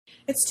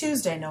It's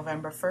Tuesday,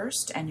 November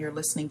 1st, and you're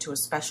listening to a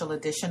special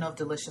edition of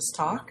Delicious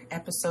Talk.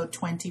 Episode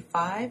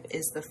 25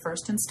 is the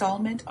first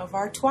installment of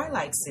our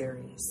Twilight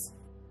series.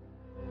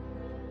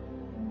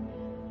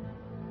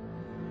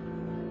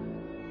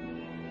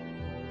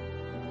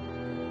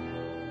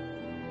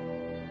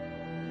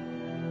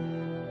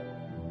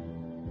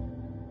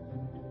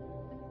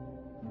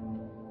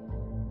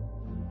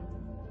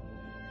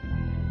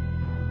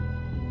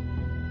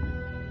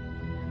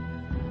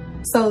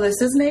 So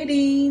this is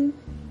Nadine.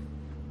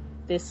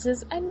 This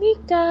is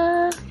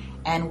Anika.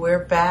 And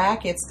we're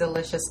back. It's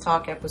Delicious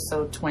Talk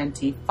episode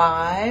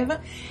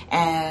 25.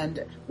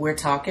 And we're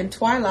talking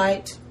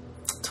Twilight.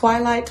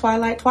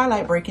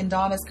 Twilight. Breaking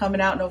Dawn is coming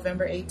out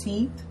November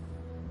 18th.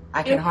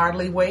 I can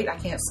hardly wait. I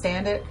can't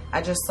stand it.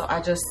 I just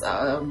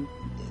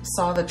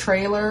saw the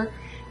trailer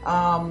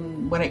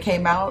when it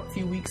came out a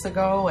few weeks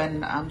ago,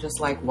 and I'm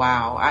just like,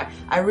 wow.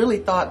 I really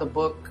thought the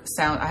book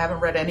I haven't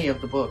read any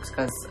of the books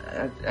because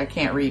I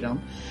can't read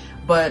them.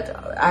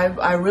 But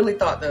I really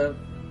thought the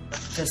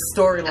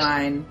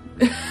storyline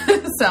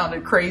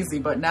sounded crazy,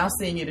 but now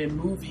seeing it in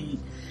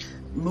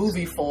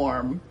movie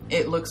form,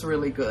 it looks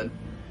really good.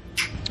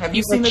 Have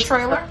you seen the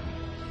trailer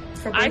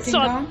for Breaking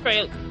Dawn?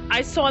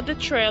 I saw the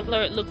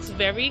trailer. It looks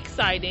very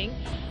exciting.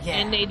 Yeah.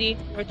 And Nadine,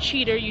 you're a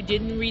cheater. You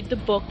didn't read the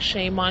book.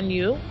 Shame on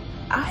you.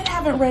 I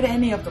haven't read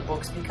any of the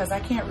books because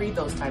I can't read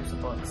those types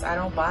of books. I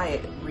don't buy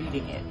it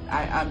reading it.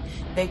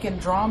 They can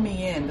draw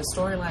me in. The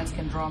storylines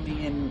can draw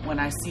me in when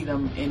I see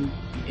them in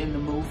the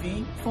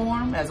movie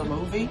form as a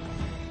movie.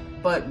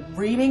 But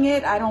reading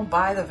it, I don't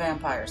buy the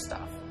vampire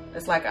stuff.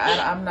 It's like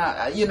I'm not,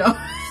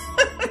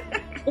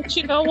 But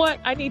you know what?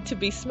 I need to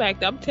be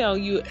smacked. I'm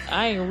telling you,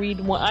 I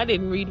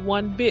didn't read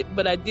one bit,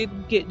 but I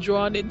didn't get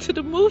drawn into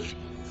the movie.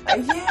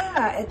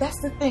 Yeah,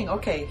 that's the thing.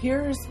 Okay,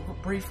 here's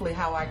briefly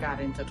how I got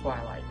into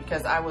Twilight,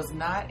 because I was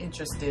not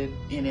interested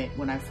in it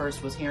when I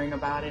first was hearing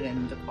about it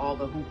and all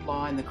the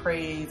hoopla and the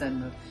craze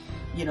and the,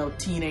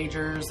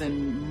 teenagers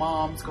and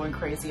moms going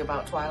crazy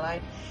about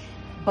Twilight.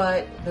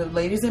 But the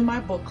ladies in my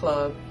book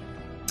club,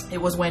 it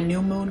was when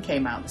New Moon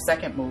came out, the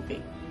second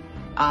movie.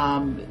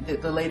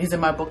 The ladies in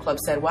my book club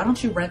said, why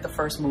don't you rent the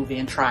first movie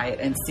and try it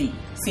and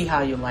see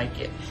how you like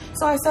it?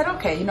 So I said,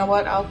 okay, you know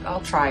what?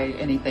 I'll try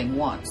anything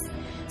once.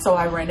 So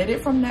I rented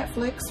it from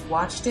Netflix,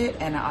 watched it,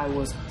 and I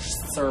was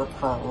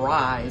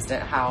surprised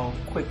at how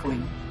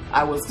quickly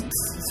I was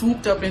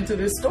swooped up into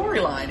this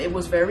storyline. It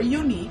was very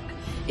unique.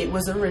 It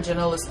was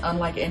original. It's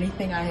unlike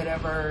anything I had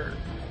ever,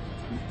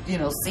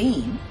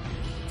 seen.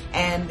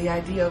 And the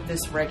idea of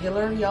this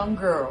regular young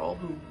girl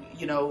who,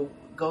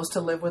 goes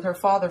to live with her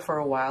father for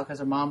a while because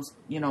her mom's,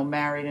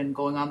 married and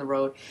going on the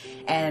road,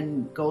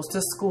 and goes to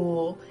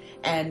school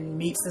and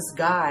meets this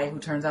guy who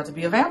turns out to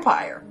be a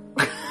vampire.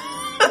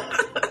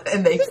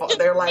 And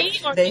they're like,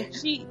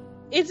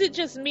 is it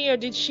just me, or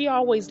did she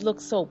always look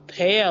so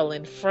pale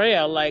and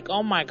frail? Like,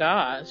 oh my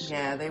gosh.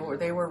 Yeah, they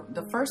were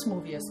the first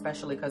movie,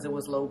 especially because it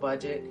was low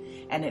budget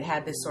and it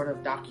had this sort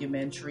of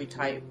documentary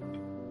type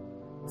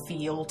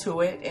feel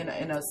to it in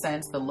a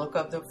sense, the look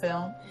of the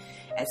film.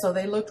 And so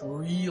they looked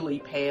really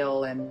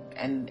pale,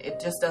 and it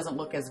just doesn't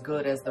look as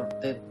good as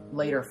the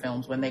later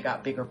films when they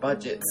got bigger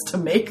budgets to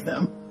make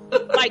them.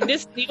 Like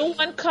this new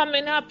one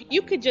coming up,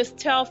 you could just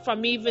tell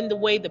from even the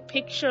way the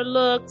picture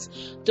looks,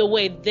 the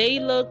way they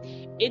look,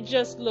 it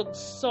just looks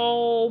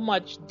so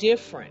much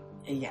different.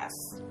 Yes.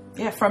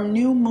 Yeah, from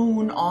New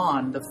Moon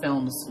on, the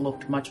films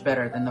looked much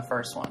better than the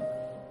first one.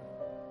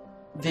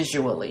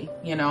 Visually,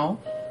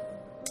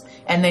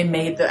 And they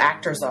made the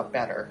actors up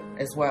better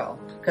as well.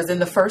 Because in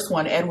the first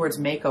one, Edward's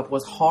makeup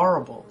was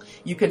horrible.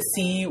 You could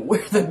see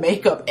where the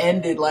makeup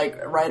ended,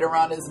 like right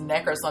around his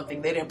neck or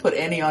something. They didn't put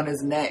any on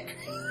his neck.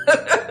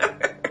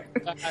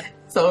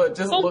 So it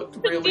just looked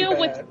really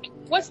bad.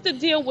 What's the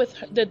deal with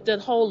the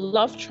whole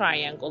love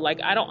triangle?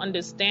 Like, I don't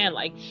understand.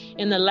 Like,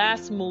 in the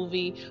last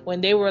movie,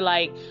 when they were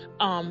like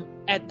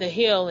at the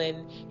hill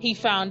and he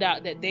found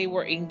out that they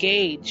were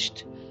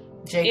engaged.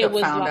 Jacob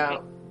found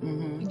out.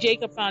 Mm-hmm.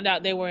 Jacob found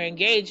out they were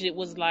engaged. It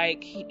was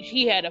like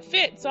he had a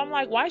fit. So I'm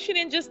like, why she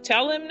didn't just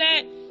tell him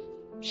that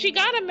she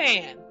got a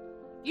man?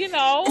 And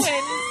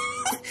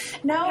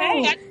no.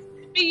 Hey, I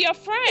be your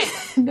friend.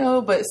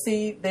 No, but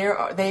see,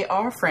 they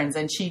are friends,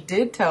 and she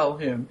did tell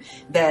him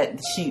that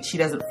she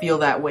doesn't feel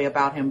that way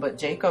about him, but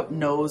Jacob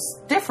knows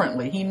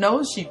differently. He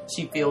knows she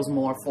feels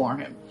more for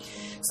him.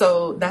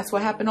 So that's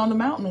what happened on the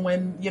mountain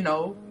when,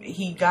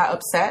 he got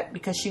upset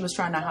because she was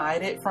trying to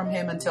hide it from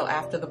him until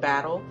after the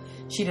battle.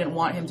 She didn't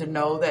want him to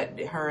know that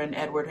her and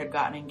Edward had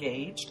gotten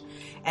engaged.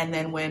 And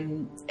then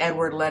when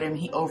Edward let him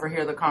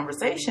overhear the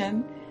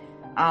conversation,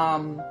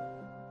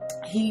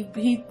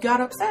 he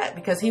got upset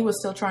because he was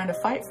still trying to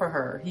fight for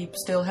her. He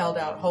still held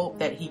out hope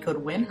that he could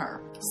win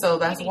her. So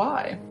that's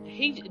why.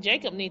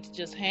 Jacob needs to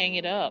just hang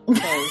it up.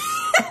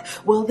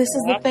 Well, this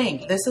is the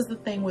thing. This is the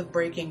thing with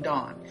Breaking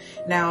Dawn.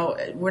 Now,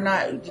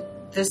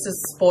 this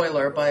is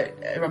spoiler, but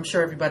I'm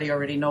sure everybody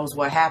already knows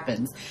what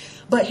happens.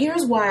 But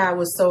here's why I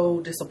was so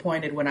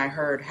disappointed when I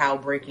heard how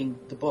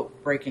the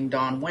book Breaking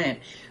Dawn went.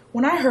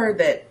 When I heard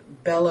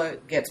that Bella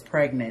gets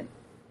pregnant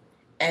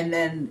and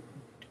then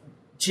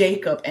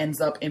Jacob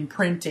ends up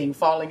imprinting,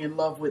 falling in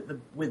love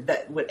with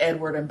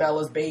Edward and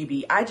Bella's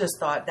baby. I just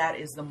thought that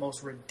is the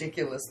most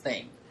ridiculous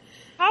thing.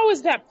 How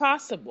is that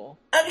possible?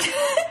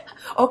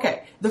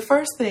 Okay, the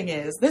first thing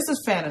is, this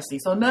is fantasy,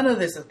 so none of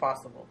this is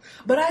possible.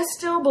 But I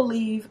still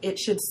believe it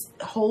should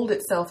hold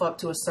itself up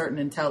to a certain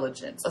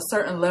intelligence, a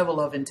certain level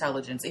of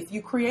intelligence. If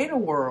you create a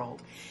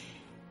world,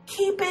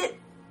 keep it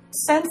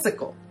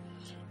sensical.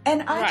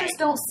 And I just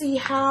don't see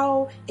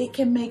how it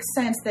can make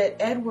sense that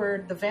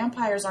Edward, the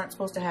vampires aren't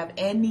supposed to have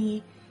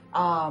any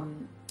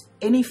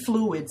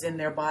fluids in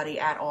their body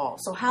at all.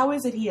 So how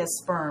is it he has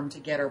sperm to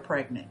get her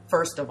pregnant,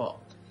 first of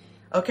all?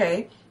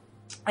 Okay,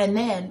 and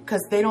then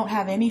because they don't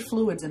have any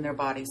fluids in their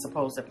body,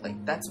 supposedly.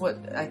 That's what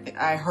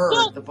I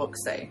heard the book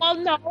say. Well,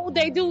 no,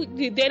 they do.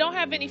 They don't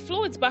have any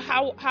fluids, but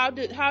how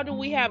do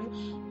we have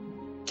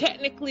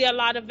technically a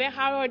lot of?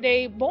 How are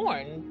they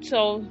born?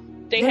 So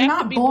they're have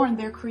not to be born;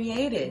 they're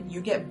created. You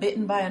get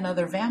bitten by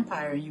another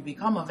vampire, you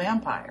become a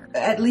vampire.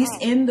 At least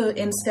in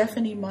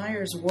Stephenie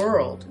Meyer's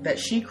world that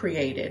she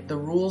created, the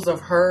rules of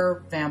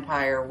her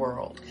vampire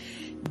world,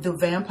 the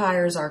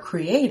vampires are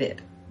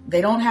created. They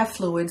don't have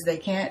fluids. They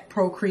can't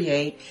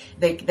procreate.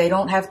 They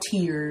don't have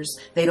tears.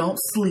 They don't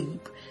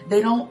sleep.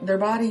 Their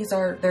bodies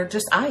they're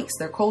just ice.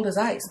 They're cold as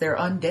ice. They're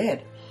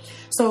undead.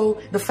 So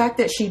the fact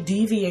that she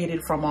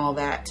deviated from all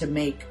that to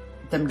make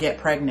them get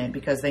pregnant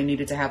because they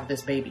needed to have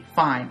this baby,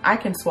 fine. I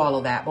can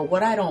swallow that. But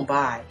what I don't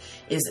buy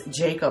is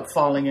Jacob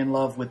falling in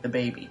love with the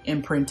baby,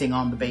 imprinting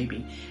on the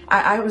baby.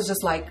 I was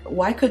just like,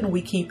 why couldn't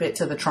we keep it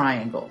to the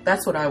triangle?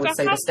 That's what I would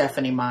say to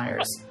Stephenie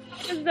Meyers.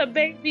 How does the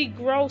baby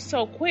grow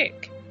so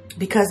quick?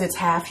 Because it's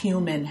half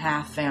human,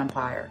 half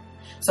vampire.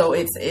 So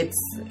it's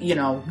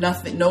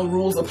nothing. No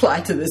rules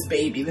apply to this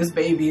baby. This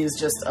baby is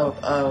just a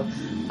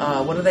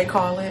what do they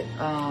call it?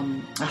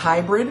 A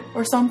hybrid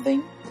or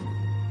something.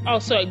 Oh,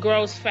 so it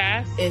grows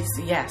fast?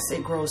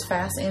 It grows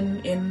fast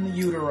in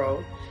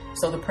utero.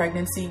 So the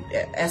pregnancy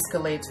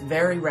escalates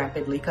very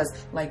rapidly because,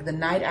 like, the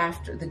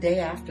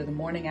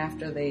morning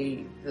after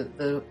the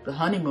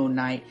honeymoon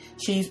night,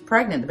 she's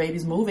pregnant. The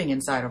baby's moving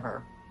inside of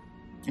her,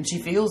 and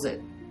she feels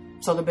it.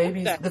 So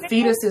the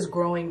fetus is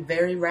growing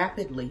very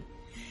rapidly,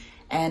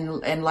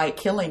 and like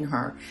killing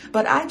her.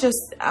 But I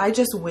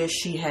just wish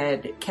she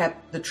had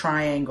kept the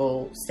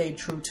triangle, stayed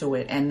true to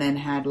it, and then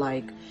had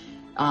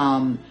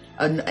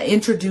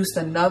introduced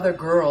another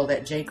girl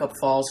that Jacob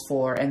falls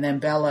for, and then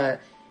Bella,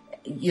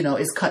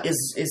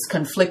 is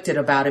conflicted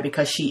about it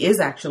because she is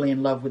actually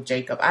in love with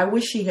Jacob. I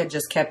wish she had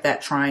just kept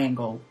that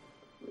triangle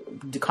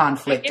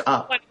conflict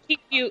up.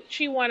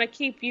 She want to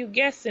keep you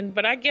guessing,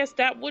 but I guess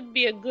that would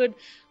be a good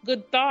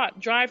thought.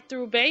 Drive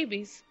through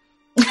babies.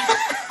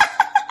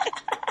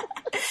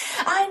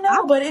 I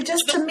know, but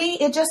to me,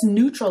 it just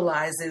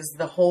neutralizes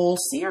the whole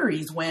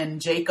series when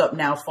Jacob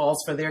now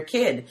falls for their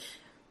kid.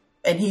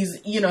 And he's,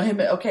 him.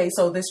 Okay,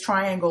 so this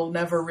triangle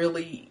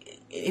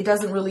it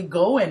doesn't really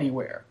go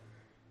anywhere.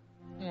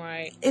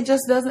 Right. It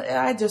just doesn't.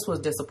 I just was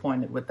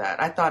disappointed with that.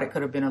 I thought it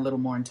could have been a little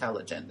more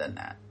intelligent than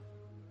that.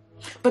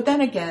 But then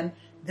again,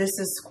 this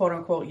is quote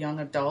unquote young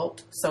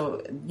adult.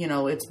 So,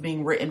 it's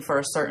being written for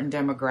a certain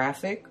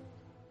demographic.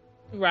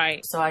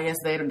 Right. So I guess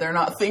they're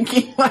not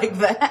thinking like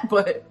that,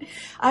 but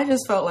I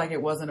just felt like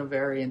it wasn't a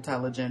very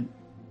intelligent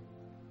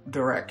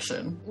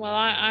direction. Well,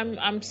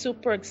 I'm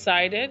super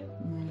excited.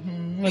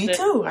 Mm-hmm. Me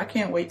too. I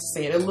can't wait to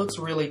see it. It looks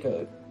really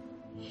good.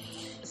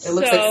 It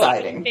looks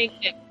exciting. I think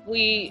that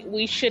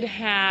we should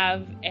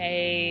have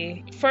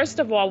first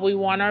of all, we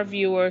want our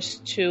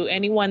viewers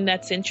anyone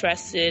that's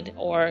interested,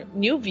 or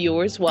new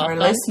viewers, welcome.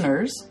 Our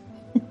listeners.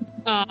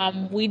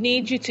 We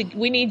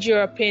need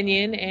your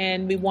opinion,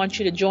 and we want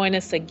you to join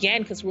us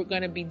again because we're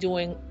going to be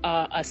doing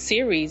a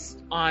series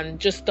on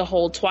just the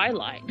whole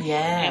Twilight.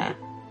 Yeah. And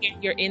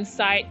get your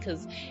insight,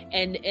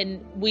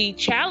 and we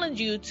challenge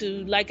you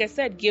to, like I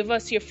said, give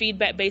us your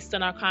feedback based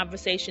on our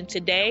conversation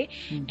today,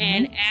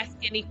 and ask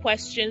any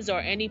questions or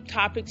any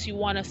topics you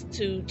want us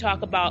to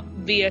talk about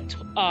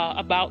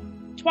about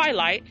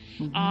Twilight.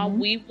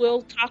 We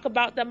will talk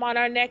about them on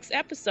our next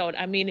episode.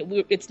 I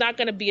mean, it's not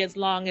going to be as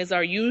long as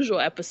our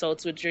usual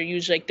episodes, which are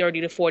usually like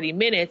 30 to 40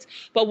 minutes,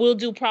 but we'll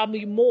do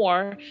probably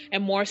more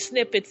and more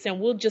snippets, and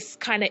we'll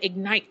just kind of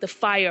ignite the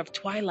fire of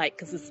Twilight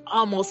because it's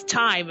almost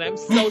time. I'm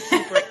so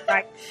super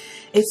excited.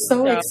 It's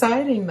so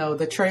exciting, though.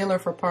 The trailer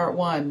for part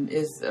 1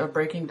 is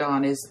Breaking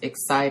Dawn is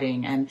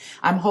exciting, and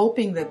I'm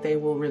hoping that they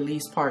will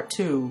release part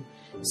 2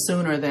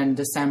 sooner than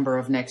December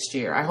of next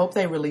year. I hope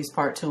they release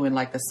part 2 in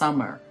like the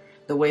summer,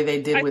 the way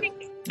they did with.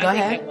 Go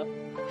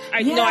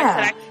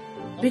ahead.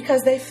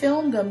 Because they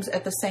filmed them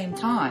at the same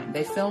time.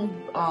 They filmed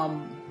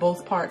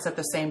both parts at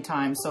the same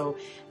time. So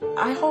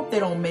I hope they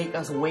don't make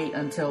us wait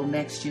until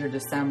next year,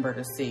 December,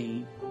 to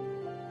see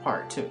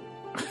part 2.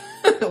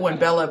 When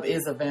Bella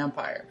is a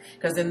vampire.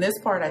 Because in this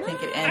part, I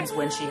think it ends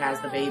when she has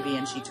the baby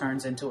and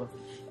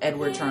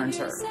Edward turns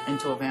her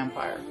into a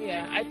vampire.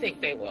 Yeah, I think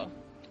they will.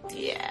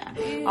 Yeah.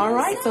 All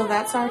right. So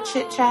that's our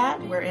chit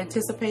chat. We're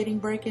anticipating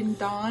Breaking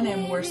Dawn,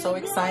 and we're so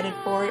excited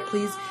for it.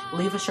 Please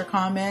leave us your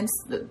comments.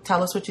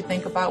 Tell us what you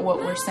think about what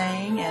we're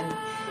saying, and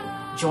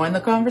join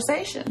the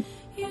conversation.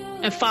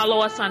 And follow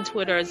us on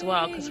Twitter as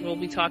well, because we'll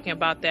be talking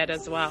about that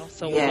as well.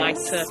 So we'd like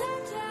to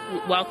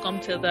welcome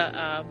to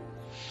the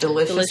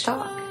Delicious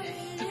Talk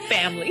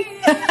family.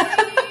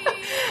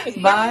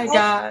 Bye,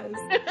 guys.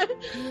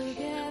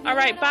 All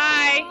right,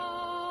 bye.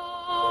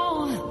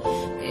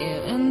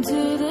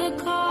 Into the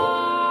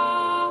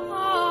cold,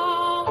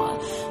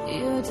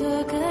 you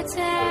took a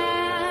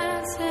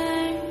chance,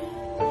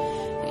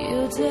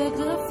 you took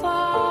the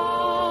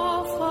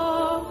fall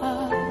for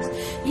us.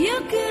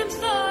 You can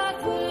start.